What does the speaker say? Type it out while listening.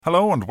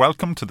Hello and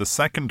welcome to the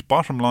second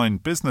Bottom Line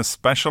Business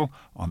Special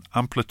on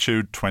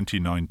Amplitude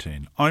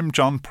 2019. I'm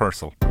John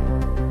Purcell.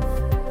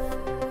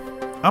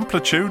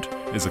 Amplitude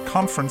is a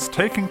conference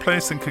taking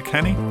place in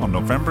Kilkenny on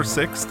November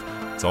 6th.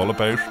 It's all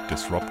about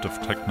disruptive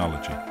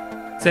technology.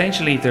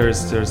 Essentially,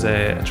 there's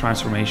a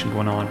transformation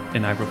going on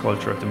in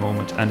agriculture at the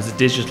moment, and it's a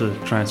digital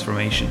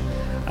transformation.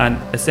 And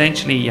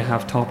essentially, you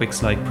have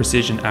topics like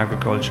precision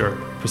agriculture,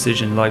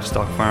 precision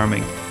livestock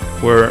farming,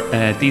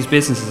 where these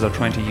businesses are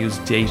trying to use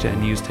data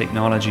and use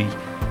technology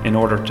in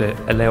order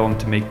to allow them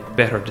to make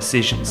better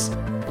decisions.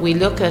 We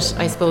look at,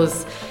 I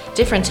suppose,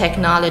 different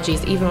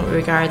technologies, even with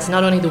regards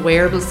not only the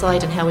wearable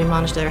side and how we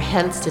monitor their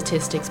health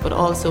statistics, but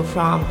also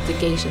from the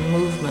gait and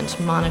movement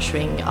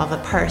monitoring of a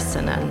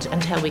person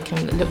and how we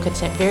can look at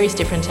various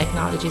different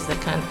technologies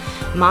that can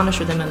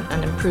monitor them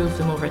and improve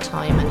them over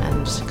time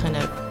and kind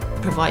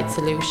of provide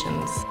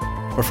solutions.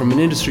 But from an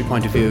industry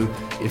point of view,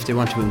 if they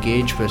want to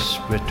engage with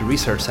the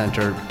research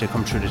centre, they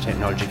come through the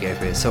technology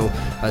gateway. So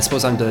I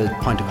suppose I'm the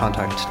point of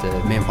contact,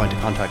 the main point of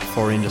contact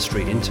for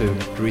industry into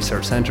the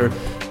research centre.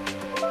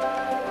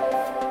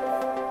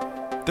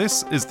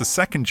 This is the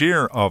second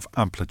year of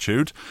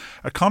Amplitude,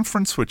 a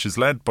conference which is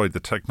led by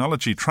the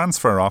Technology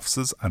Transfer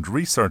Offices and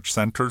Research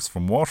Centres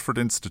from Waterford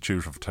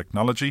Institute of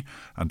Technology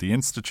and the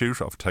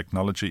Institute of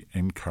Technology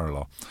in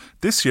Carlow.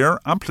 This year,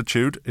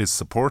 Amplitude is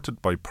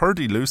supported by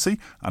Purdy Lucy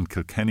and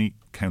Kilkenny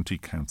County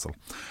Council.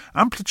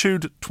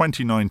 Amplitude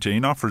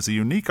 2019 offers a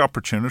unique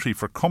opportunity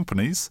for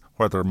companies,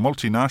 whether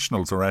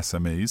multinationals or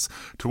SMEs,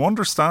 to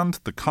understand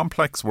the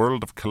complex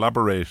world of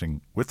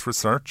collaborating with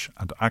research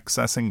and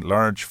accessing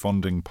large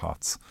funding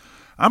pots.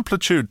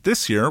 Amplitude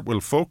this year will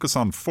focus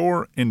on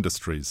 4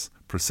 industries: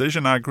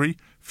 precision agri,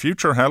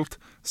 future health,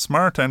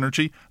 smart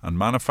energy and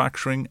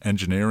manufacturing,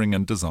 engineering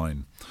and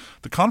design.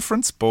 The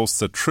conference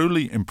boasts a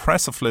truly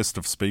impressive list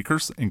of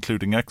speakers,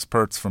 including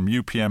experts from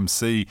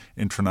UPMC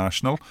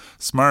International,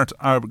 Smart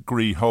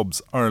Agri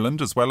Hubs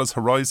Ireland, as well as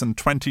Horizon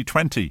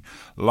 2020.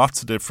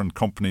 Lots of different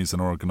companies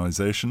and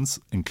organisations,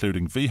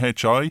 including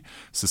VHI,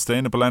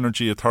 Sustainable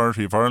Energy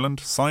Authority of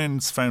Ireland,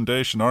 Science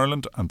Foundation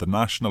Ireland and the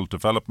National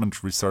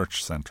Development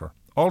Research Centre.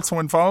 Also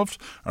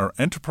involved are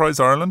Enterprise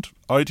Ireland,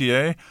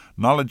 IDA,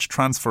 Knowledge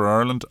Transfer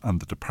Ireland and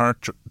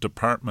the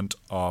Department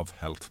of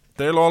Health.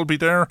 They'll all be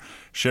there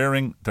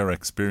sharing their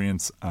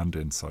experience and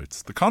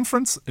insights. The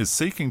conference is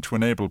seeking to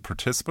enable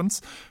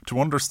participants to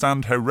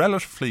understand how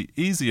relatively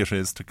easy it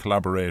is to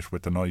collaborate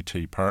with an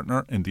IT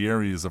partner in the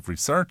areas of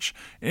research,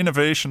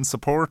 innovation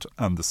support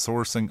and the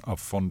sourcing of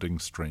funding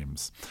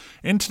streams.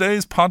 In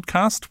today's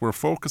podcast, we're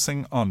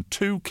focusing on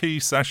 2 key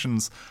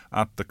sessions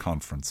at the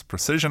conference: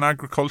 precision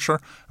agriculture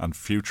and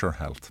future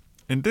health.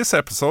 In this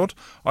episode,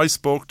 I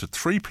spoke to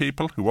 3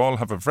 people who all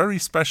have a very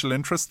special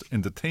interest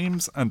in the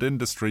themes and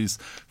industries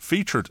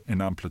featured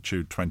in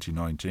Amplitude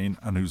 2019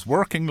 and whose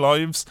working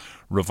lives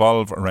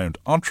revolve around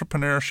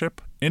entrepreneurship,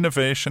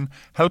 innovation,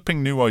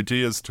 helping new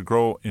ideas to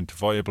grow into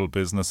viable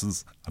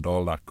businesses and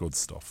all that good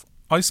stuff.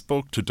 I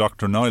spoke to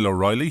Dr. Niall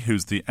O'Reilly,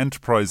 who's the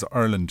Enterprise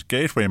Ireland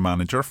Gateway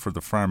Manager for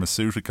the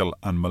Pharmaceutical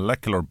and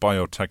Molecular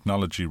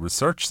Biotechnology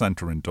Research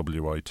Centre in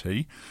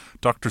WIT,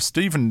 Dr.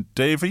 Stephen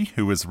Davey,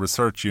 who is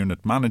Research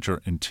Unit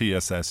Manager in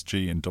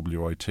TSSG in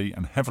WIT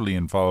and heavily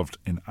involved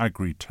in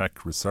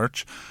Agri-Tech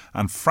research,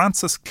 and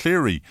Francis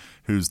Cleary,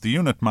 who's the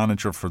Unit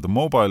Manager for the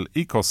Mobile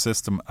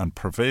Ecosystem and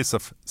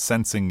Pervasive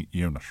Sensing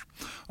Unit.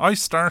 I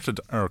started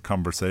our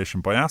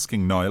conversation by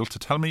asking Niall to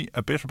tell me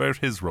a bit about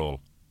his role.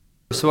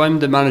 So I'm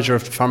the manager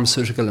of the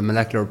Pharmaceutical and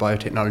Molecular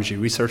Biotechnology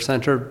Research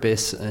Centre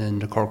based in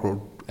the Cork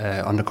Road,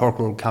 on the Cork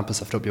Road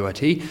campus of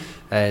WIT.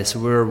 So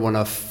we're one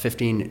of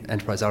 15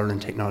 Enterprise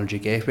Ireland technology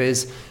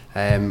gateways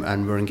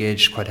and we're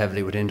engaged quite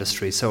heavily with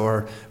industry. So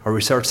our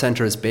research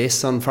centre is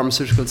based on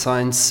pharmaceutical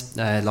science,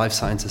 life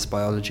sciences,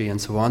 biology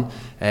and so on,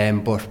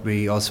 but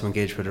we also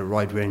engage with a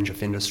wide range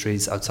of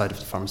industries outside of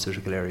the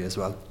pharmaceutical area as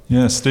well.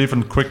 Yeah,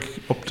 Stephen, quick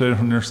update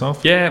on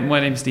yourself. Yeah, my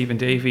name's Stephen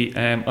Davey.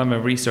 I'm a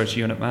research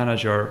unit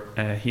manager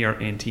here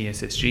in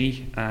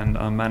TSSG and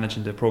I'm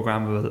managing the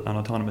Programmable and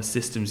Autonomous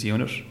Systems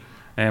unit.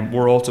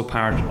 We're also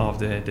part of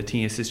the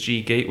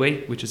TSSG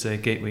Gateway, which is a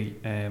gateway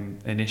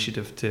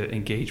initiative to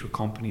engage with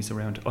companies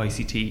around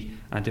ICT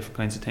and different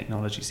kinds of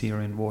technologies here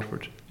in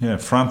Waterford. Yeah,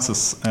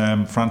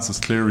 Francis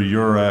Cleary,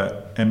 you're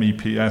a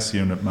MEPS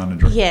unit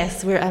manager.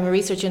 Yes, I'm a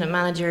research unit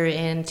manager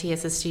in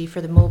TSSG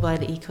for the Mobile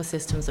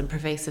Ecosystems and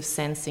Pervasive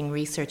Sensing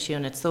Research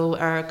Unit. So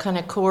our kind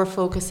of core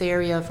focus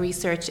area of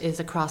research is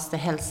across the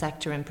health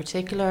sector in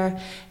particular,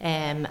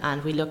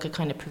 and we look at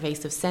kind of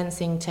pervasive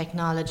sensing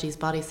technologies,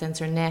 body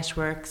sensor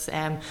networks.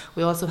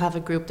 We also have a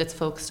group that's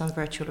focused on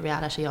virtual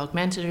reality,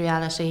 augmented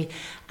reality,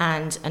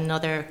 and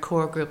another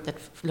core group that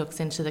looks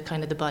into the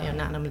kind of the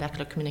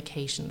bio-nanomolecular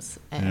communications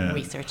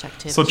research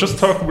activities. So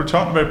we're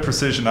talking about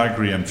precision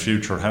agri and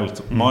future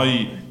health.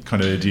 My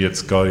kind of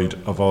idiot's guide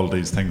of all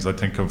these things, I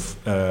think of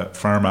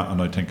pharma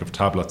and I think of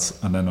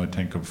tablets and then I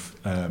think of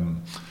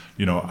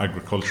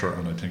agriculture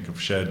and I think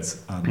of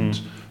sheds and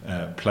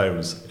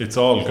ploughs. It's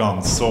all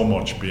gone so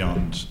much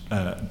beyond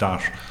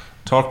that.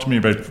 Talk to me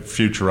about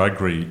future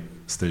agri,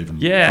 Stephen?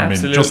 Yeah,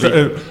 absolutely.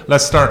 Just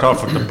let's start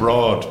off with the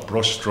broad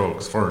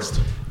brushstrokes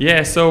first.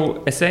 Yeah,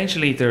 so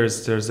essentially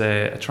there's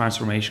a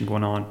transformation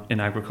going on in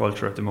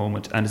agriculture at the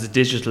moment, and it's a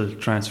digital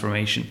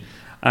transformation.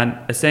 And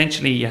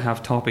essentially you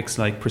have topics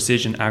like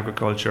precision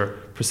agriculture,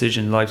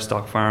 precision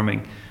livestock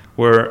farming,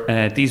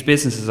 where these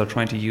businesses are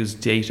trying to use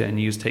data and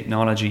use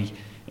technology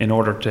in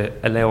order to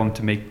allow them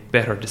to make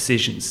better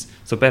decisions.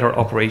 So better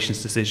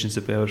operations decisions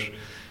about,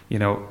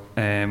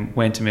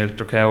 when to milk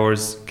their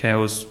cows,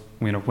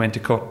 when to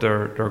cut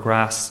their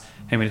grass,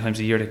 how many times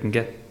a year they can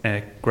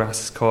get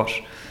grass cut.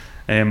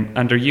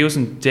 And they're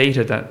using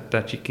data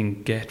that you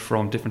can get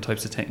from different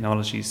types of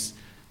technologies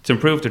to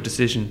improve their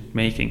decision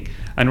making.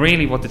 And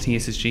really what the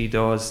TSSG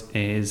does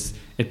is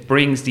it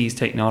brings these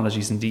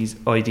technologies and these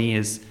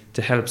ideas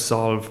to help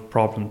solve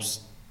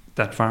problems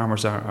that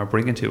farmers are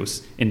bringing to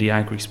us in the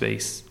agri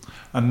space.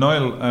 And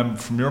Niall,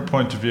 from your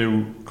point of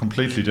view,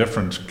 completely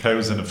different,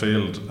 cows in a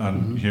field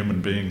and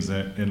human beings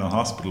in a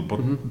hospital, but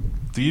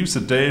the use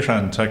of data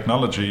and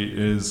technology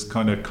is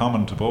kind of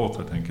common to both,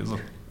 I think, is it?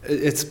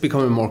 It's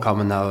becoming more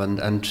common now,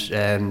 and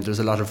there's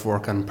a lot of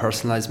work on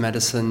personalised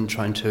medicine,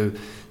 trying to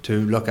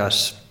look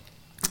at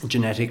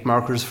genetic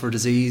markers for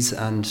disease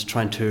and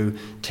trying to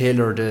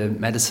tailor the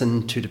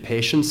medicine to the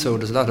patient. So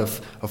there's a lot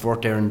of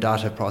work there in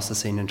data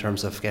processing in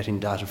terms of getting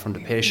data from the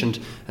patient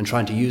and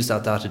trying to use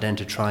that data then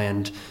to try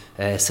and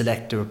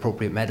select the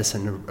appropriate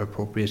medicine or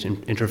appropriate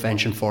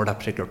intervention for that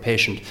particular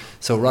patient.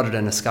 So rather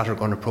than a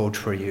scattergun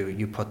approach where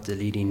you put the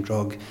leading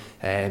drug,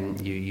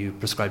 you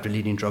prescribe the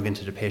leading drug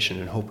into the patient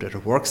and hope that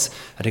it works,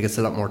 I think it's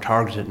a lot more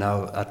targeted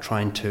now at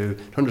trying to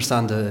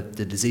understand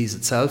the disease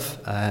itself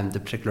and the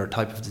particular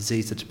type of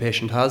disease that the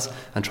patient has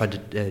and try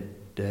to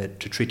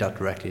treat that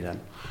directly then.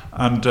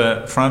 And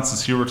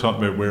Francis, you were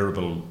talking about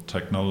wearable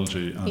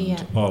technology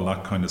and all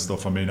that kind of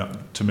stuff. I mean,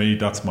 to me,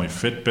 that's my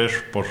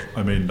Fitbit, but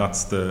I mean,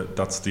 that's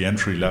the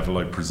entry level,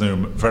 I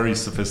presume. Very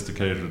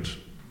sophisticated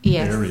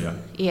area.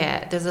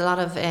 Yeah, there's a lot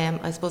of,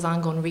 I suppose,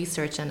 ongoing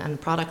research and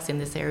products in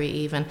this area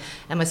even.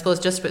 I suppose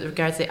just with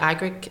regards to the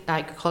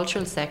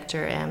agricultural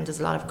sector,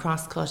 there's a lot of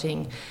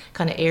cross-cutting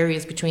kind of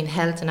areas between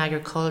health and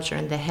agriculture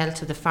and the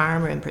health of the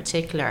farmer in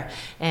particular.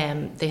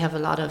 They have a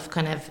lot of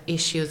kind of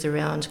issues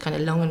around kind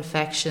of lung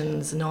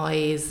infections,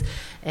 noise,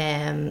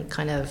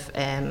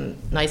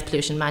 noise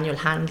pollution, manual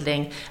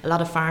handling. A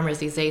lot of farmers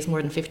these days,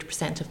 more than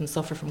 50% of them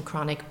suffer from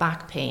chronic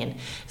back pain.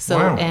 So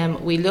wow.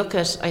 We look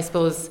at, I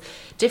suppose,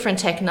 different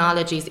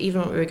technologies,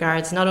 even with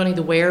regards not only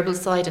the wearable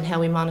side and how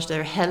we monitor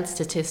their health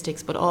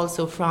statistics, but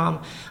also from,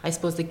 I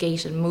suppose, the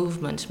gait and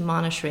movement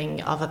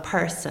monitoring of a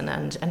person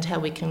and how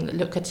we can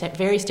look at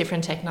various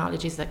different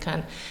technologies that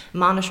can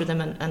monitor them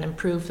and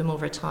improve them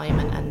over time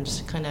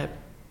and kind of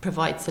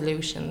provide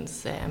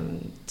solutions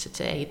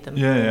to aid them.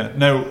 Yeah.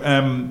 Now,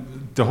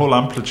 the whole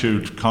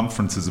Amplitude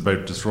conference is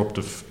about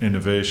disruptive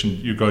innovation.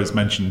 You guys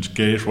mentioned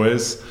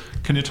gateways.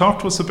 Can you talk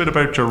to us a bit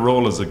about your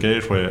role as a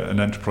gateway, an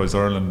Enterprise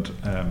Ireland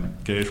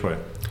gateway?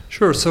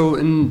 Sure. So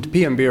in the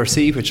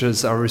PMBRC, which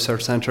is our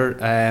research centre,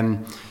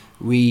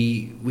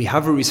 we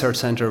have a research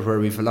centre where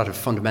we have a lot of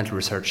fundamental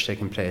research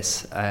taking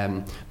place.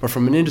 But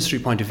from an industry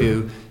point of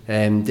view,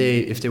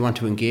 if they want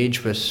to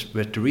engage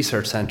with the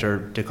research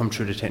centre, they come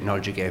through the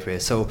technology gateway.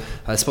 So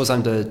I suppose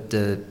I'm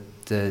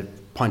the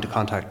point of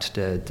contact,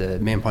 the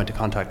main point of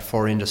contact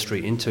for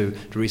industry into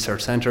the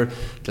research centre.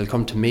 They'll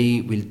come to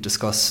me, we'll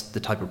discuss the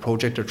type of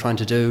project they're trying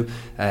to do,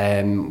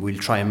 we'll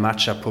try and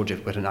match that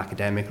project with an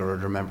academic or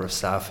other member of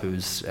staff who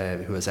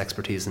has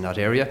expertise in that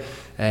area,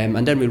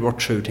 and then we'll work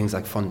through things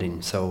like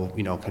funding. So,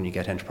 can you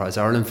get Enterprise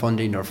Ireland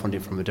funding or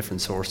funding from a different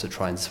source to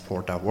try and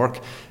support that work?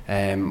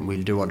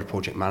 We'll do all the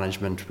project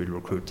management, we'll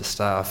recruit the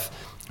staff,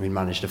 we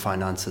manage the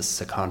finances,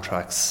 the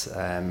contracts,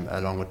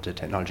 along with the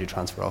Technology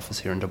Transfer Office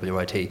here in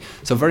WIT.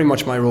 So very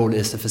much my role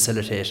is to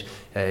facilitate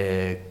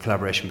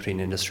collaboration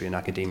between industry and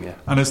academia.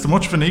 And is there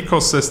much of an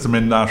ecosystem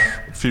in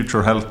that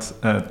future health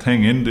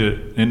thing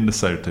in the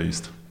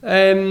Southeast?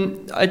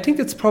 I think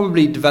it's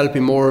probably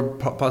developing more,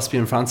 possibly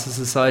on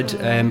Francis's side.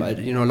 A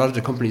lot of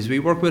the companies we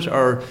work with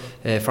are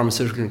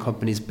pharmaceutical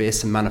companies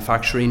based in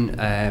manufacturing,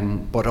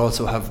 but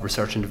also have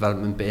research and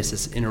development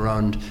bases in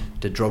around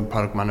the drug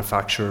product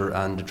manufacture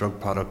and the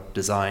drug product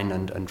design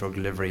and drug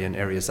delivery and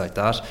areas like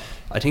that.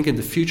 I think in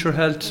the future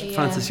health,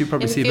 Francis, you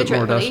probably see a bit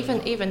more of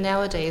that. Even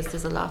nowadays,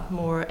 there's a lot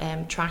more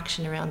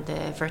traction around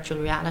the virtual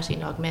reality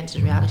and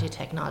augmented reality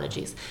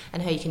technologies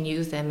and how you can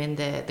use them in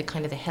the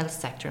kind of the health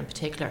sector in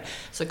particular.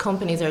 So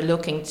companies are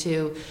looking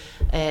to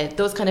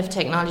those kind of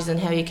technologies and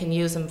how you can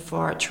use them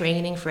for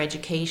training, for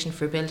education,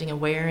 for building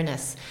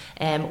awareness.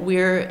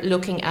 We're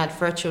looking at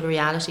virtual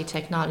reality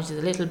technologies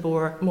a little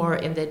more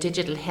in the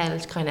digital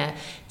health kind of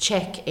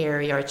check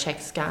area or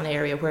check scan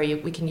area where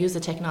we can use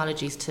the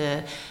technologies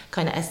to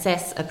kind of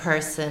assess a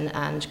person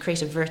and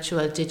create a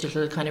virtual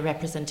digital kind of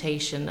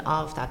representation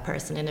of that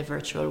person in a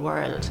virtual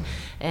world.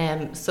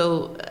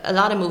 So a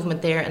lot of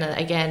movement there, and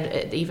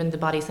again, even the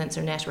body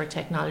sensor network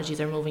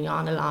technologies are moving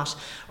on a lot,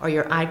 or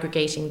you're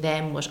aggregating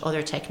them with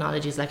other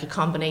technologies like a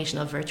combination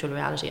of virtual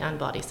reality and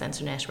body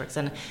sensor networks,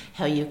 and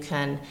how you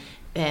can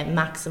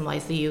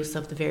maximise the use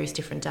of the various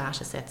different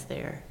data sets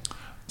there.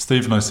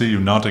 Stephen, I see you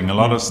nodding. A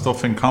lot of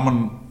stuff in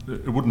common.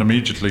 It wouldn't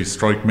immediately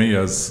strike me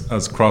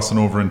as crossing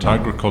over into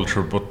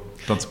agriculture, but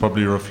that's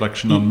probably a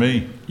reflection on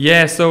me.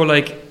 Yeah, so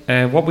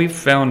what we've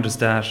found is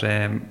that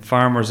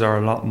farmers are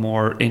a lot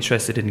more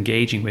interested in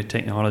engaging with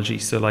technology.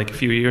 So a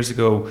few years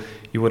ago,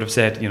 you would have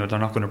said, they're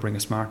not going to bring a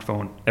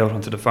smartphone out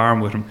onto the farm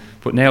with them.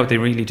 But now they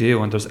really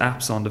do, and there's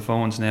apps on the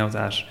phones now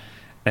that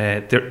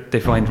they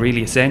find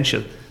really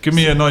essential. Give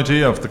me an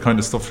idea of the kind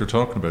of stuff you're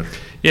talking about.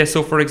 Yeah,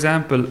 so for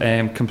example,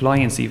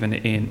 compliance even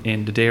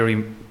in the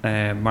dairy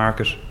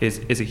market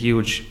is a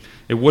huge.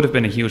 It would have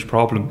been a huge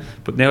problem,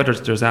 but now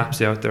there's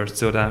apps out there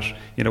so that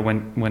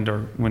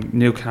when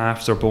new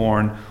calves are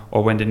born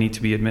or when they need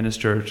to be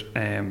administered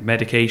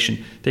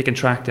medication, they can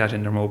track that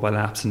in their mobile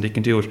apps, and they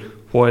can do it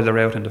while they're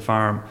out on the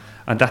farm,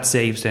 and that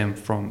saves them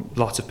from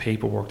lots of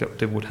paperwork that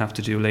they would have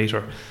to do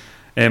later.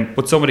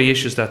 But some of the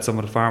issues that some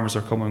of the farmers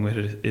are coming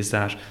with is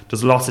that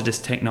there's lots of this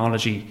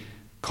technology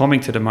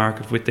coming to the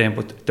market with them,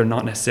 but they're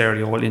not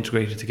necessarily all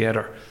integrated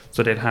together.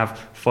 So they'd have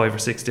 5 or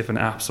 6 different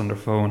apps on their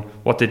phone.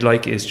 What they'd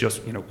like is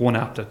just one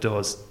app that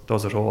does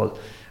it all.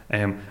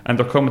 And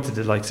they're coming to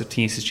the likes of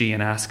TSSG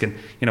and asking,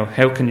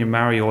 how can you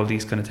marry all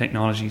these kind of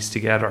technologies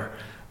together?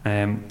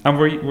 And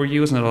we're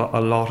using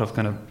a lot of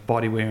kind of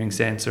body wearing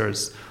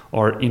sensors,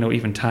 or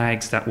even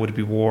tags that would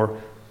be wore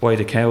by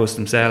the cows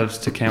themselves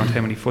to count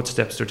how many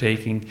footsteps they're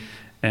taking.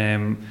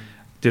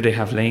 Do they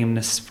have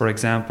lameness, for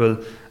example,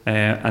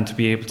 and to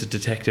be able to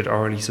detect it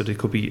early so they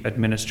could be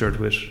administered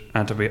with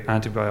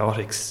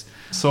antibiotics.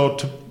 So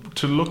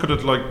to look at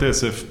it like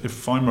this,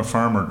 if I'm a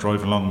farmer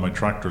driving along my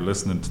tractor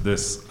listening to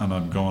this and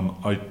I'm going,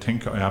 I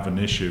think I have an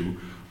issue,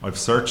 I've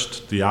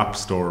searched the App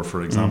Store,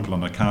 for example,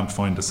 and I can't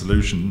find a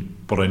solution,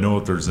 but I know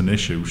there's an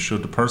issue,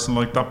 should a person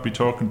like that be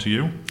talking to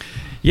you?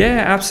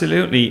 Yeah,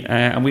 absolutely.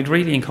 And we'd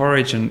really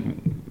encourage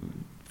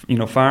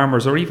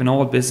farmers or even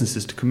all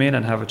businesses to come in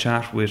and have a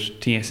chat with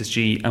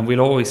TSSG, and we'll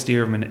always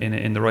steer them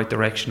in the right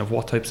direction of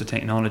what types of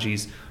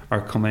technologies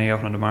are coming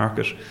out on the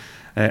market.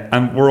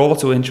 And we're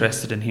also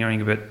interested in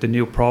hearing about the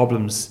new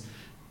problems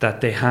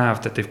that they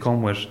have, that they've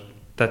come with,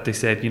 that they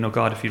said,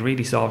 God, if you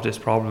really solve this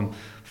problem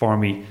for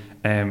me,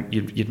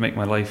 you'd make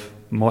my life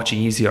much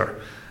easier.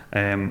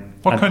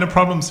 What kind of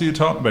problems are you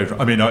talking about?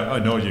 I mean, I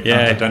know you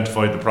can't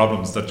identify the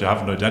problems that you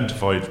haven't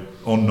identified,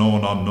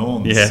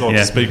 unknowns,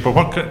 to speak,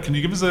 but can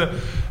you give us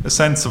a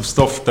sense of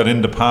stuff that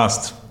in the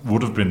past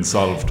would have been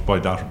solved by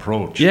that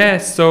approach? Yeah,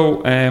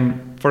 so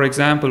for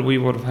example, we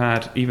would have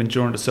had, even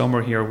during the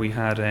summer here, we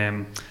had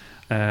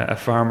a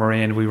farmer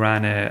in, we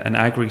ran an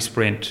Agri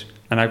sprint.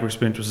 An Agri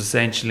sprint was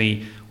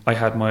essentially, I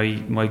had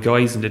my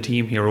guys in the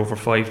team here over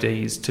 5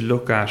 days to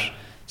look at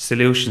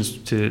solutions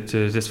to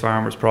this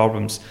farmer's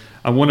problems.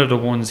 And one of the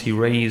ones he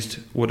raised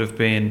would have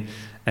been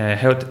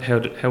how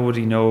would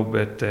he know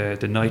about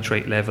the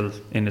nitrate level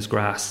in his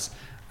grass?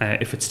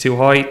 If it's too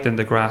high, then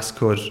the grass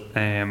could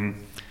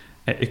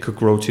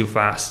grow too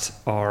fast,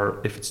 or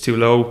if it's too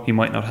low, he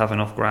might not have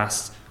enough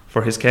grass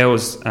for his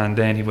cows, and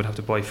then he would have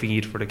to buy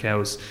feed for the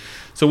cows.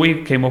 So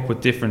we came up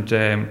with different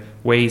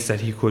ways that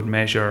he could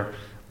measure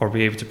or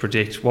be able to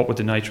predict what would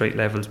the nitrate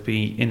levels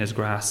be in his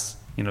grass,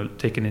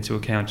 taking into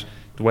account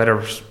the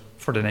weather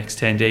for the next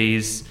 10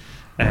 days,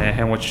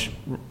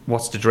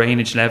 what's the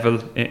drainage level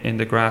in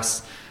the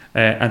grass,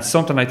 and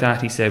something like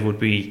that, he said,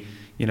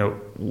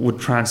 would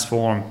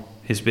transform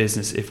his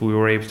business if we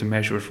were able to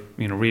measure it,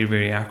 really,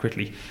 really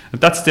accurately.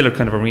 And that's still a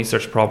kind of a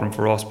research problem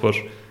for us, but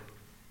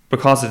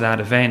because of that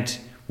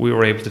event, we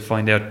were able to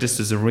find out this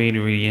is a really,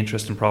 really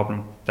interesting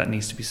problem that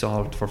needs to be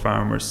solved for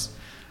farmers.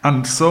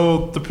 And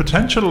so the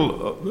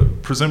potential,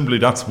 presumably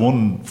that's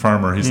one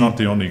farmer, he's not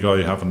the only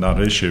guy having that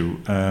issue.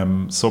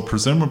 So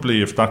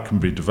presumably if that can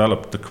be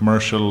developed, the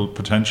commercial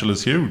potential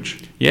is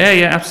huge.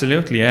 Yeah,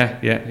 absolutely,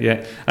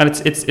 yeah. And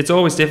it's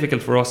always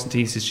difficult for us in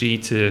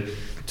TSSG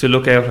to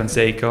look out and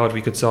say, God,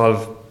 we could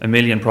solve a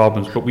million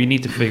problems, but we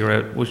need to figure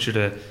out which are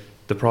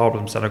the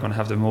problems that are going to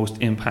have the most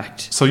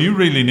impact. So you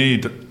really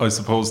need, I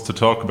suppose, to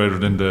talk about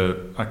it in the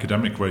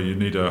academic way, you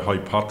need a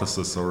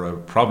hypothesis or a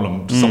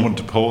problem, someone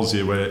to pose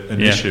you an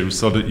issue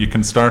so that you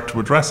can start to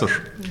address it.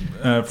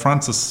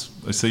 Francis,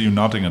 I see you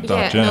nodding at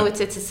that. Yeah, no, it's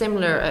a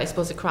similar, I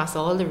suppose, across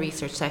all the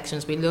research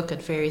sections. We look at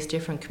various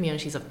different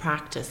communities of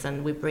practice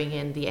and we bring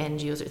in the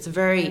end user. It's a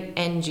very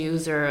end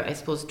user, I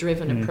suppose,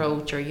 driven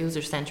approach or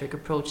user-centric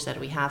approach that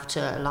we have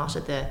to a lot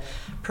of the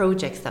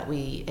projects that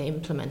we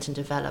implement and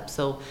develop.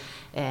 So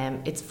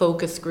it's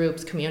focus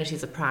groups,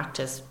 communities of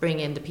practice, bring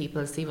in the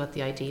people, see what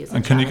the ideas are.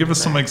 And can you give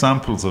us some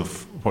examples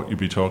of what you'd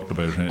be talking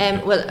about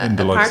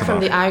apart from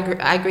the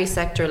agri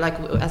sector, like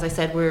as I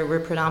said, we're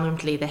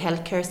predominantly the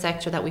healthcare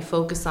sector that we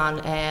focus on.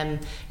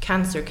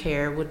 Cancer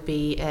care would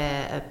be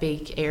a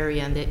big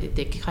area, and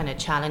the kind of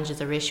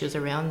challenges or issues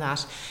around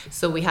that.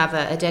 So we have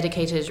a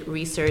dedicated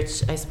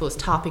research, I suppose,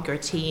 topic or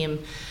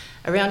team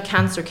around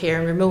cancer care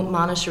and remote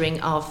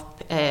monitoring of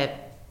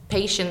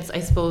patients, I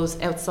suppose,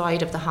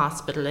 outside of the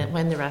hospital and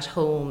when they're at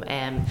home,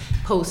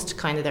 post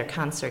kind of their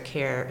cancer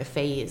care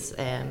phase,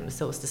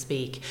 so to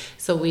speak.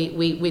 So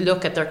we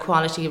look at their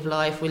quality of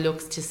life. We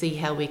look to see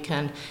how we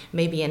can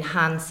maybe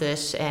enhance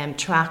it,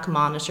 track,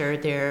 monitor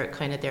their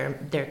kind of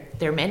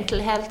their mental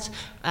health,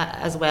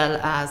 as well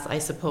as, I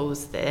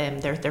suppose,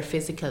 their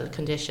physical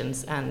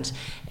conditions. And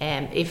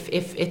if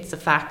it's a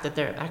fact that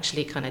they're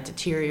actually kind of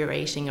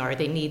deteriorating or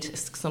they need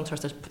some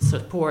sort of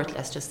support,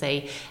 let's just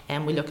say,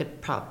 we look at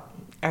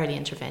early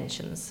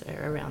interventions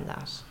around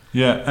that.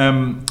 Yeah,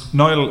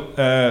 Niall,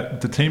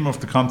 the theme of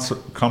the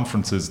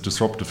conference is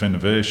disruptive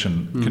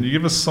innovation. Can you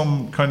give us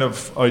some kind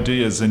of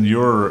ideas in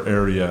your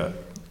area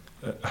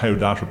how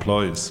that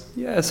applies?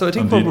 Yeah, so I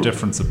think and the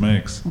difference it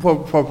makes.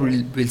 What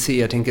we'll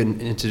see, I think,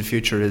 into the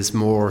future is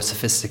more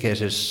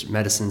sophisticated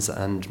medicines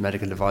and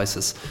medical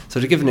devices.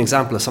 So to give an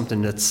example of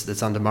something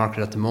that's on the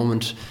market at the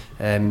moment,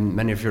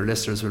 many of your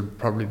listeners will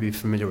probably be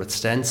familiar with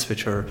stents,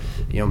 which are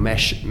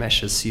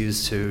meshes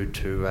used to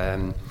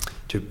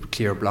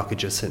clear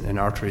blockages in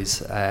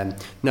arteries.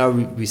 Now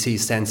we see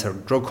stents are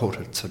drug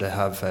coated, so they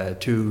have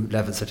two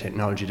levels of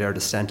technology there: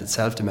 the stent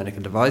itself, the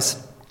medical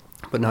device,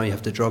 but now you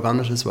have the drug on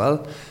it as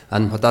well.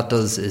 And what that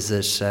does is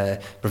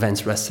it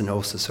prevents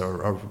restenosis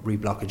or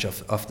reblockage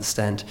of the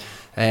stent.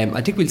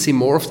 I think we'll see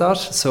more of that.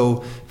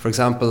 So, for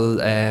example,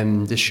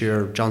 this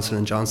year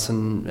Johnson &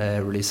 Johnson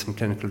released some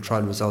clinical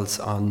trial results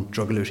on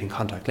drug-eluting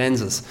contact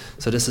lenses.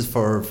 So this is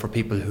for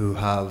people who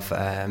have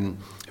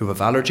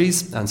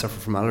allergies and suffer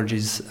from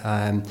allergies.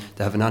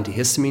 They have an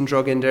antihistamine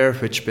drug in there,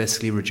 which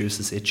basically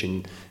reduces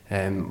itching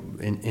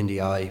in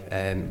the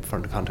eye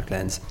from the contact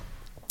lens.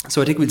 So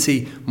I think we'll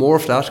see more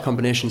of that,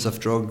 combinations of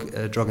drug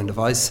and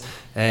device.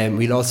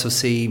 We'll also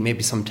see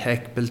maybe some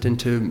tech built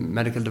into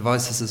medical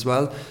devices as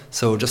well.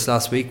 So just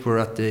last week we're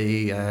at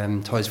the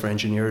Toys for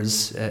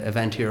Engineers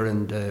event here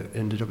in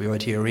the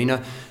WIT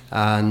arena,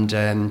 and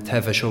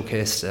Teva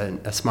showcased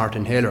a smart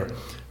inhaler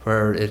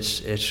where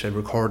it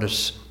recorded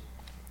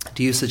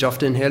the usage of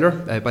the inhaler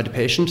by the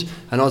patient,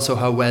 and also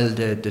how well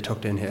they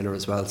took the inhaler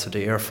as well, so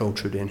the airflow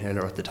through the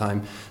inhaler at the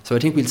time. So I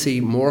think we'll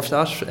see more of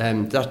that.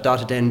 That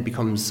data then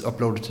becomes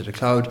uploaded to the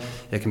cloud.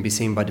 It can be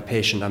seen by the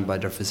patient and by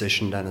their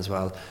physician then as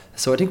well.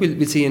 So I think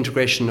we'll see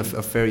integration of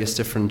various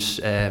different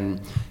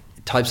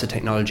types of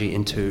technology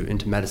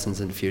into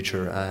medicines in the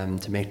future,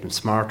 to make them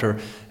smarter,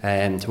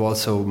 and to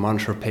also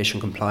monitor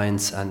patient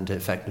compliance and the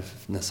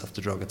effectiveness of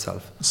the drug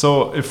itself.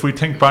 So if we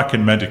think back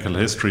in medical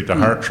history, the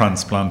heart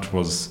transplant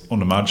was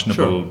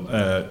unimaginable.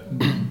 Sure.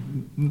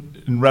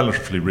 In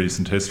relatively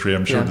recent history.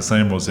 I'm sure the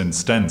same was in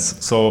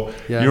stents. So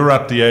you're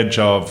at the edge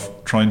of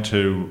trying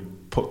to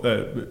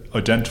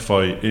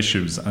identify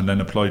issues and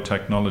then apply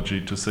technology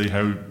to see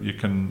how you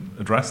can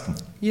address them.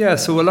 Yeah,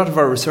 so a lot of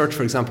our research,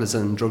 for example, is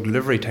in drug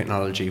delivery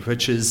technology,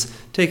 which is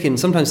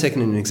sometimes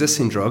taking an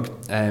existing drug,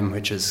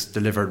 which is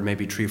delivered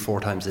maybe 3 or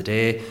 4 times a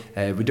day.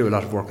 We do a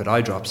lot of work with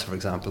eye drops, for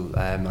example,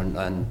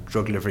 and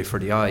drug delivery for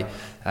the eye.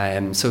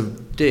 So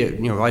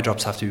eye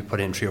drops have to be put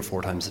in 3 or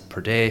 4 times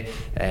per day.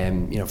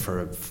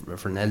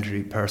 For an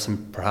elderly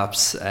person,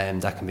 perhaps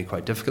that can be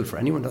quite difficult. For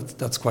anyone,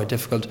 that's quite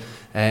difficult.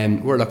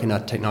 We're looking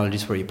at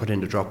technologies where you put in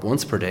the drop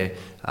once per day,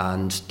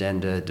 and then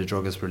the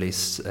drug is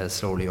released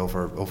slowly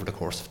over the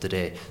course of the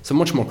day. So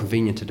much more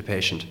convenient to the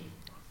patient.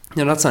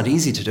 Now, that's not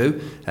easy to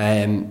do.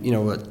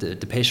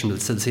 The patient will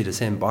still see the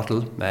same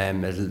bottle.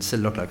 It'll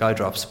still look like eye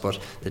drops, but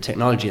the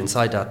technology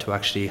inside that to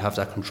actually have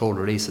that controlled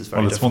release is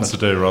very difficult. Well, it's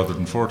once a day rather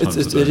than 4 times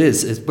a day. It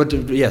is.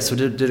 So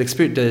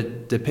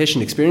the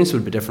patient experience will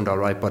be different, all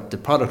right, but the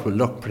product will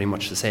look pretty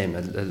much the same.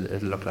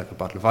 It'll look like a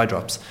bottle of eye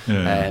drops.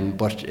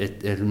 But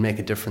it'll make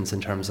a difference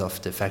in terms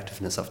of the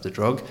effectiveness of the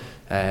drug.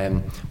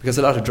 Because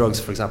a lot of drugs,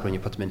 for example, when you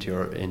put them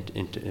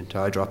into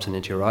eye drops and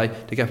into your eye,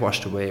 they get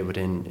washed away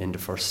in the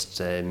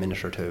first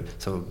minute or two.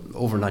 So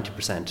over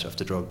 90% of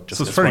the drug just.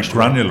 So it's very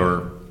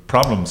granular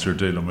problems you're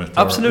dealing with.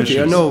 Absolutely,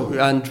 I know,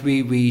 and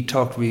we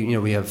talk.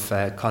 We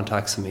have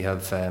contacts and we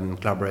have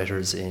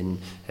collaborators in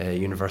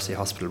University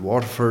Hospital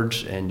Waterford,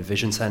 in the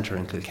Vision Centre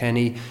in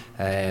Kilkenny,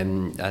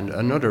 and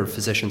other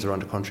physicians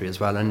around the country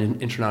as well,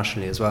 and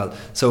internationally as well.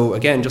 So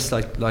again, just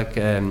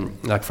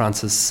like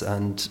Francis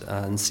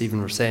and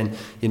Stephen were saying,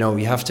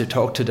 you have to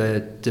talk to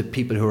the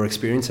people who are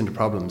experiencing the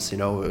problems.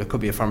 It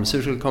could be a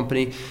pharmaceutical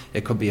company,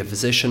 it could be a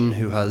physician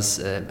who has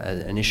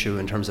an issue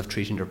in terms of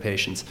treating their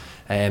patients.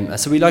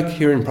 So we like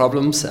hearing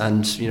problems,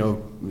 and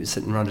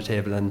sitting around a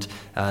table and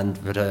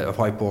with a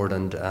whiteboard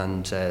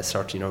and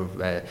start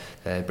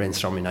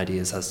brainstorming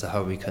ideas as to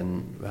how we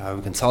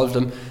can solve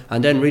them.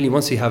 And then really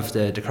once we have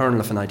the kernel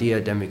of an idea,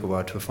 then we go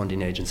out to a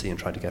funding agency and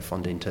try to get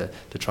funding to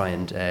try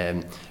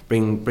and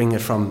bring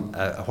it from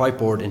a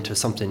whiteboard into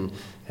something,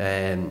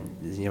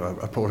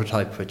 a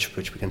prototype which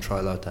we can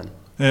trial out then.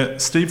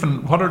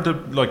 Stephen, what are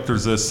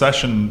there's a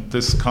session,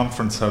 this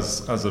conference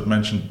has, as I've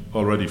mentioned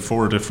already,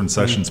 4 different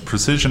sessions.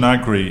 Precision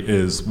Agri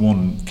is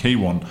one key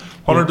one.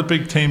 What are the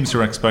big themes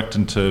you're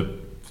expecting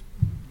to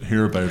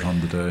hear about on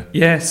the day?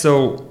 Yeah,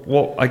 so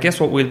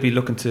what we'll be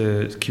looking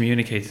to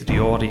communicate to the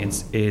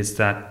audience is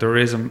that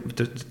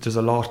there's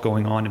a lot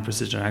going on in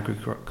precision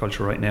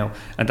agriculture right now,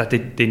 and that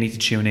they need to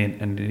tune in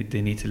and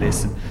they need to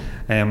listen.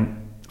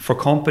 For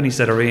companies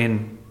that are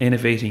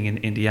innovating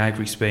in the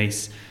agri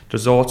space,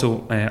 there's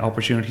also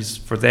opportunities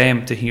for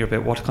them to hear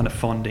about what kind of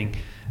funding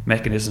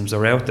mechanisms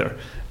are out there.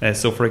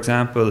 So, for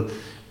example,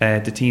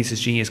 the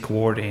TSSG is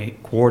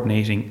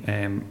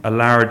coordinating a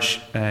large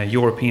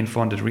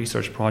European-funded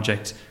research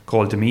project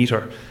called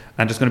Demeter,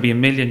 and there's going to be €1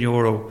 million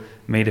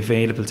made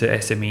available to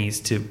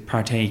SMEs to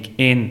partake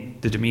in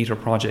the Demeter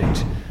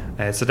project.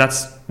 So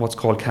that's what's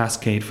called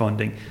cascade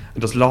funding,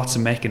 and there's lots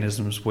of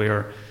mechanisms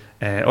where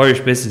Irish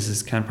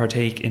businesses can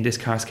partake in this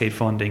cascade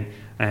funding,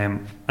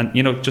 and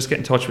just get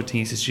in touch with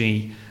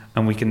TSSG,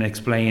 and we can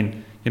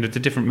explain the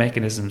different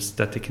mechanisms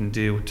that they can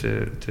do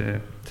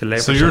to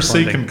leverage. So you're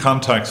seeking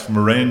contacts from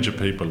a range of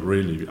people,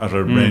 really, at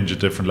a range of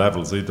different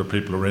levels. Either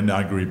people who are in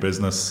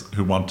agri-business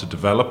who want to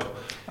develop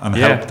and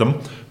help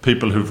them,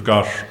 people who've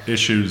got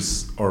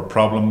issues or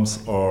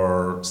problems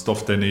or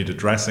stuff they need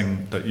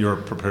addressing that you're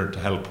prepared to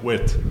help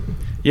with.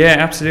 Yeah,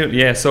 absolutely.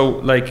 Yeah,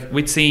 so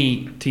we'd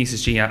see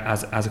TSSG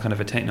as a kind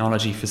of a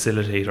technology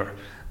facilitator.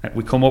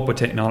 We come up with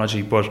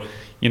technology, but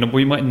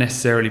we mightn't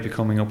necessarily be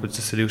coming up with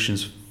the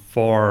solutions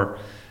for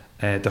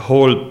the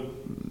whole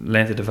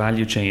length of the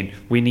value chain.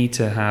 We need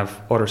to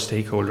have other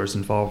stakeholders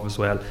involved as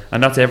well,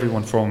 and that's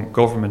everyone from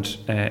government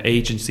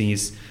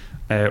agencies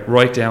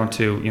right down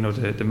to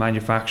the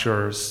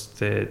manufacturers,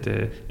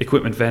 the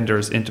equipment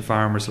vendors, into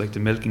farmers like the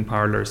milking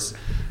parlours,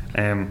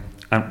 and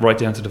right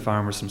down to the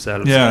farmers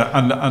themselves. Yeah,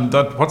 and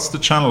that, what's the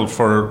channel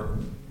for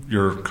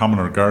your common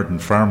or garden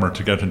farmer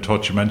to get in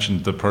touch? You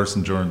mentioned the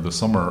person during the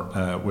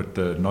summer with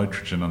the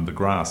nitrogen on the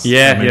grass.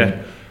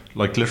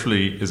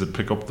 Literally, is it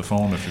pick up the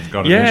phone if you've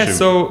got an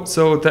issue?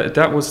 So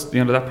that was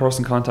that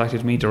person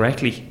contacted me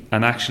directly,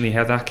 and actually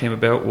how that came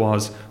about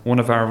was one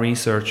of our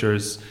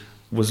researchers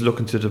was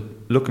looking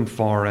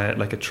for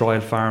a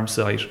trial farm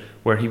site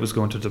where he was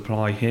going to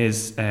deploy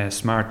his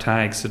smart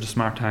tags, so the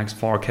smart tags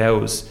for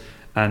cows,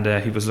 and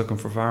he was looking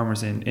for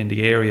farmers in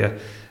the area.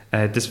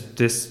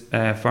 This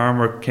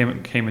farmer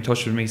came in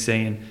touch with me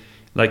saying,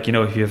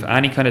 if you have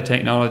any kind of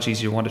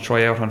technologies you want to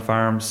try out on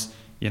farms,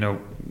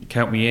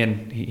 count me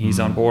in. He's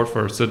on board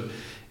for it. So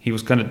he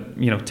was kind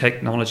of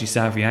technology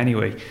savvy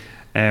anyway.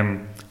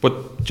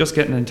 But just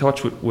getting in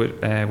touch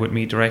with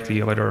me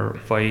directly, either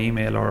via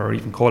email or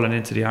even calling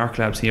into the ARC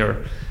Labs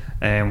here,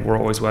 we're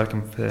always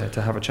welcome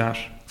to have a chat.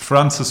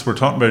 Francis, we're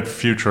talking about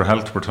future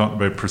health, we're talking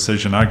about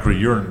precision agri.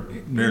 You're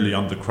nearly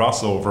on the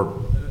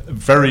crossover.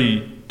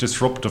 Very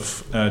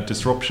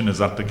disruption is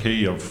at the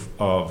key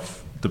of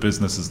the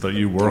businesses that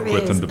you work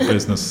with and the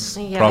business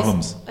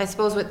problems. I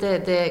suppose with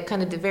the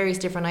kind of the various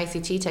different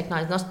ICT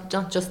technologies,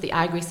 not just the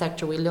agri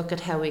sector, we look at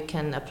how we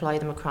can apply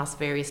them across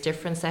various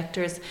different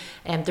sectors.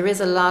 There is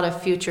a lot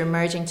of future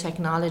emerging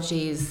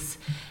technologies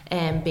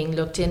being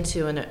looked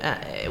into,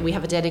 and we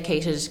have a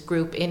dedicated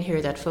group in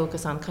here that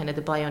focus on kind of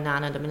the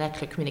bio-nano and the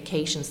molecular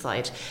communication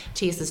side.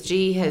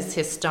 TSSG has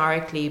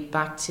historically,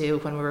 back to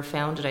when we were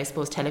founded, I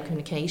suppose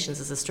telecommunications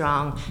is a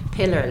strong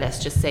pillar, let's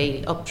just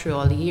say, up through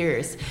all the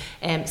years.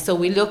 So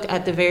we look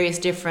at the various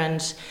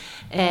different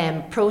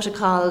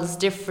protocols,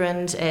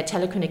 different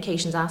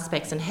telecommunications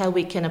aspects, and how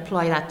we can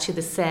apply that to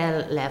the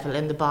cell level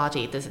in the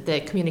body,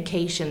 the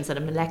communications at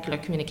a molecular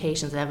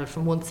communications level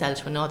from one cell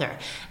to another.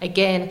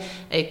 Again,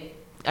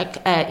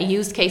 a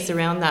use case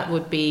around that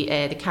would be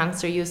the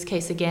cancer use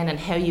case again, and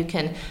how you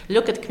can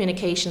look at the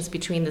communications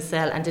between the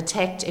cell and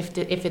detect if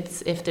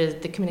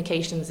the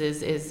communications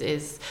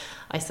is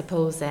I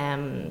suppose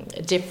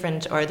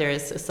different, or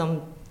there's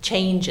some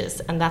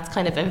changes, and that's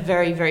kind of a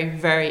very, very,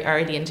 very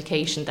early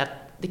indication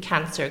that the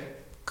cancer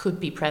could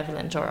be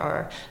prevalent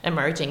or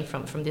emerging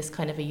from this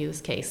kind of a use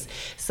case.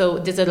 So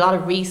there's a lot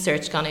of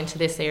research gone into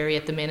this area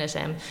at the minute.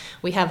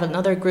 We have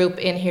another group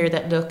in here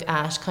that look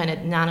at kind of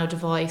nano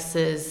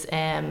devices,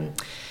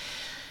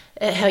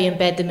 how you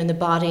embed them in the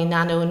body,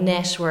 nano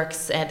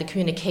networks, the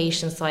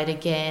communication side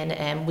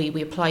again.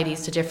 We apply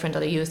these to different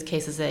other use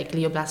cases.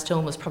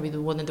 Glioblastoma is probably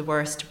one of the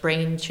worst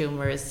brain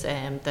tumours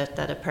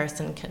that a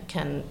person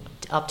can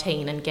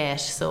obtain and get.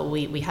 So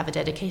we have a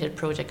dedicated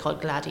project called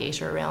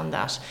Gladiator around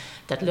that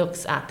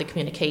looks at the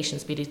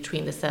communications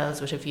between the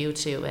cells with a view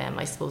to,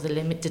 I suppose,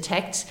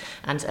 detect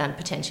and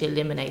potentially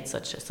eliminate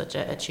such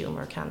a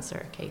tumour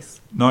cancer case.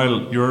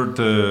 Niall, you're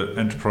the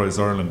Enterprise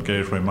Ireland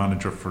Gateway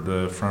Manager for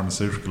the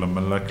Pharmaceutical and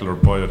Molecular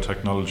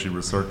Biotechnology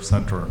Research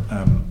Centre.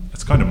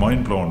 It's kind of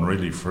mind-blowing,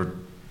 really, for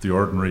the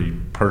ordinary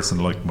person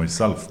like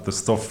myself. The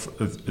stuff,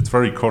 it's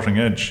very cutting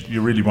edge.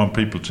 You really want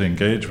people to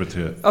engage with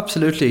you.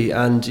 Absolutely,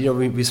 and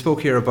we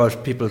spoke here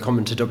about people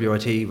coming to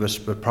WIT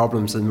with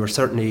problems, and we're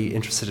certainly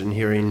interested in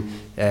hearing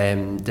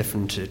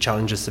different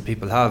challenges that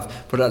people have.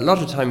 But a lot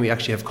of the time we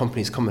actually have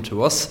companies coming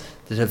to us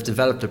that have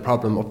developed a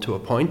problem up to a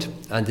point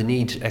and they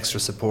need extra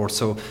support.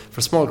 So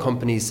for small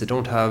companies that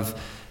don't have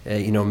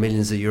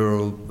millions of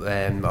euro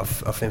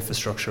of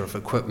infrastructure, of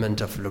equipment,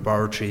 of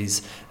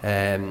laboratories,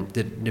 that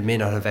they may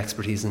not have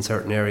expertise in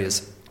certain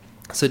areas.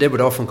 So they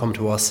would often come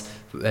to us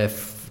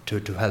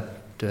to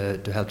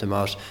help them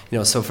out.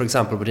 So for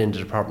example, within the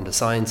Department of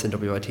Science in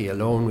WIT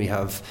alone, we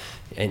have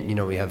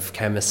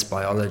chemists,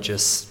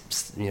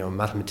 biologists,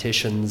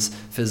 mathematicians,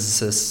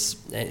 physicists.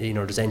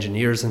 There's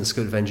engineers in the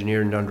School of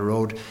Engineering down the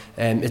road.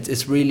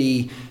 It's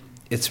really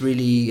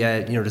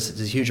there's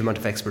a huge amount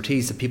of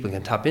expertise that people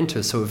can tap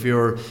into. So if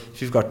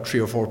you've got 3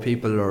 or 4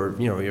 people, or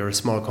you're a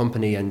small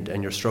company and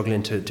you're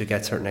struggling to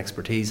get certain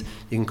expertise,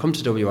 you can come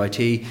to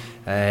WIT.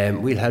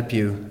 We'll help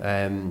you.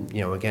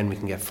 Again, we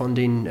can get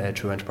funding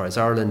through Enterprise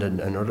Ireland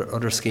and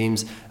other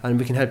schemes, and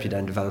we can help you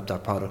then develop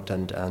that product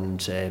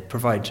and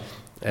provide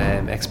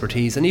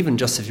expertise. And even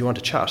just if you want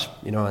to chat,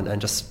 and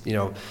just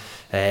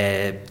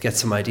get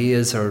some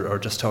ideas or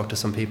just talk to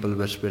some people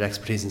with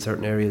expertise in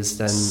certain areas,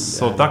 then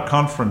that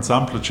conference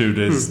Amplitude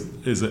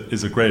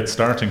is a great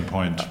starting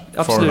point.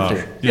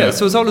 Absolutely. For that.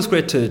 So it's always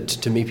great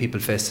to meet people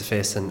face to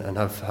face and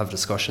have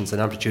discussions,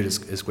 and Amplitude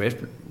is great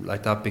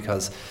like that,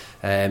 because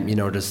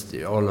there's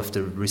all of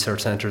the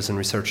research centres and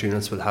research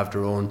units will have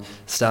their own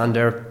stand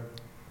there.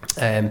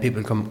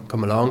 People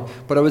come along,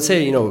 but I would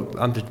say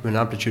when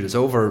Amplitude is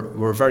over,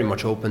 we're very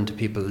much open to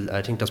people.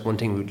 I think that's one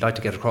thing we'd like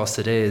to get across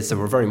today, is that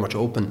we're very much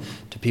open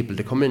to people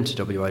to come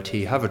into WIT,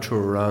 have a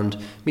tour around,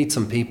 meet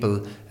some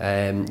people.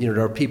 There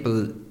are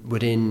people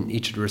within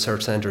each of the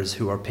research centres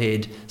who are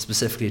paid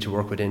specifically to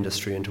work with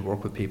industry and to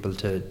work with people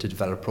to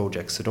develop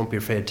projects. So don't be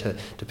afraid to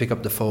pick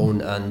up the phone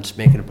and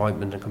make an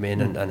appointment and come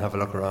in and have a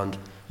look around.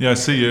 Yeah, I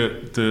see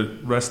the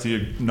rest of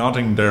you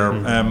nodding there.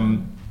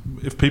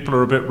 If people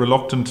are a bit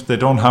reluctant, they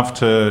don't have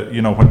to,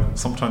 when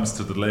sometimes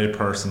to the lay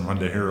person, when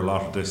they hear a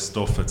lot of this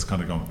stuff, it's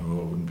kind of going, I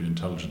wouldn't be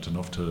intelligent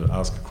enough to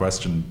ask a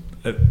question.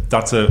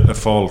 That's a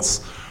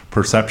false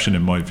perception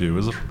in my view,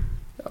 is it?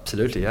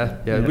 Absolutely, yeah.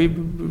 We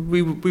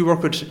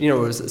work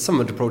with, some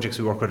of the projects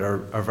we work with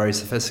are very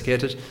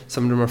sophisticated.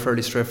 Some of them are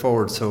fairly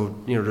straightforward. So,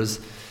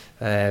 there's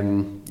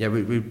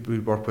we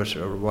work with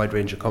a wide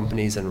range of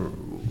companies and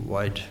a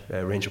wide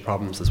range of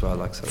problems as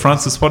well.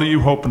 Frances, what are you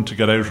hoping to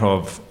get out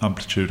of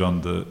Amplitude on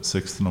the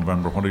 6th of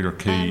November? What are your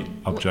key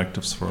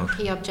objectives for it?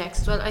 Key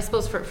objectives? Well, I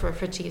suppose for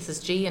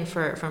TSSG and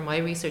for my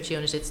research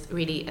unit, it's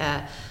really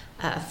a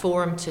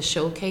forum to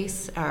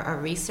showcase our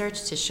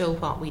research, to show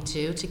what we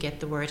do, to get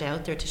the word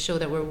out there, to show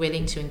that we're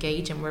willing to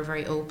engage and we're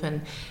very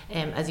open,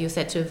 as you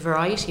said, to a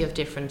variety of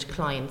different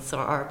clients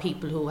or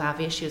people who have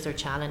issues or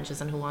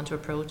challenges and who want to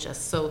approach us.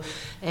 So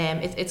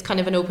it's kind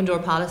of an open door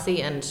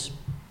policy, and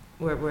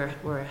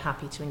we're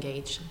happy to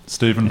engage.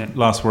 Stephen,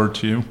 last word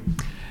to you.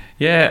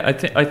 Yeah,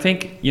 I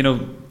think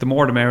the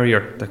more the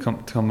merrier that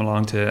come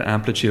along to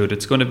Amplitude.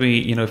 It's going to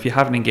be, if you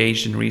haven't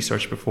engaged in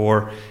research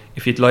before,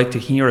 if you'd like to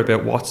hear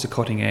about what's the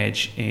cutting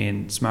edge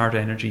in smart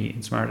energy,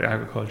 in smart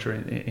agriculture,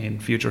 in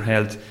future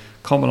health,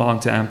 come along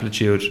to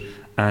Amplitude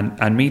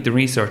and meet the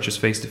researchers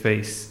face to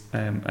face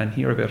and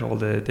hear about all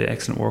the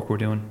excellent work we're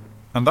doing.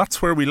 And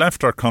that's where we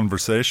left our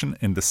conversation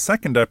in the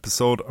second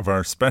episode of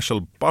our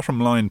special Bottom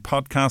Line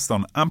podcast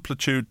on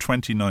Amplitude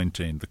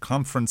 2019, the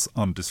conference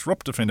on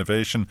disruptive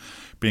innovation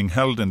being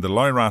held in the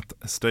Lyrath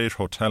Estate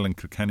Hotel in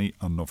Kilkenny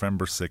on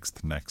November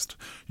 6th next.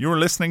 You're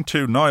listening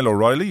to Niall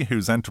O'Reilly,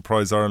 who's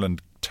Enterprise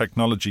Ireland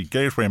Technology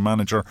Gateway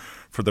Manager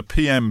for the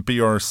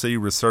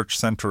PMBRC Research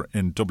Centre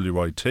in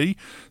WIT,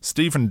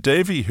 Stephen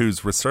Davey,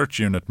 who's Research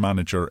Unit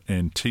Manager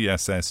in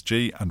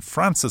TSSG, and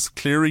Frances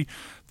Cleary,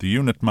 the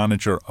Unit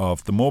Manager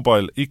of the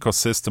Mobile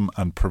Ecosystem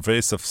and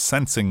Pervasive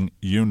Sensing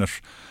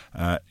Unit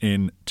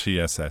in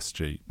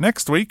TSSG.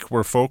 Next week,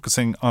 we're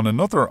focusing on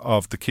another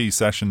of the key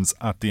sessions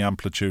at the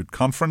Amplitude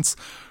Conference,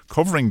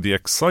 covering the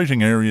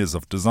exciting areas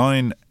of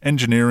design,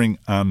 engineering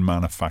and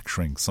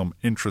manufacturing. Some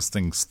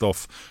interesting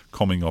stuff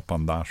coming up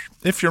on that.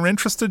 If you're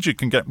interested, you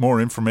can get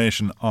more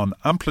information on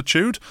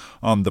Amplitude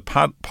on the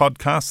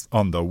podcast,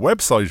 on the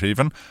website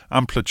even,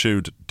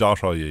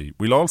 amplitude.ie.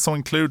 We'll also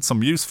include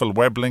some useful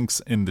web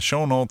links in the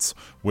show notes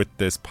with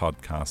this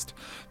podcast.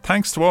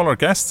 Thanks to all our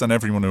guests and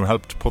everyone who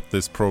helped put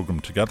this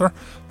programme together.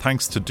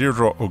 Thanks to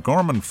Deirdre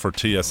O'Gorman for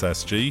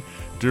TSSG,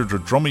 Deirdre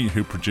Drummy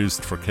who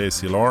produced for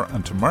KCLR,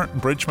 and to Martin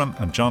Bridgman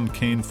and John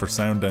Keane for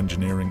sound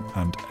engineering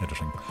and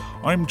editing.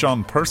 I'm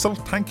John Purcell,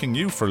 thanking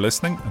you for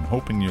listening and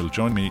hoping you'll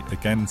join me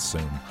again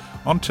soon.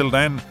 Until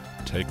then,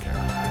 take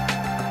care.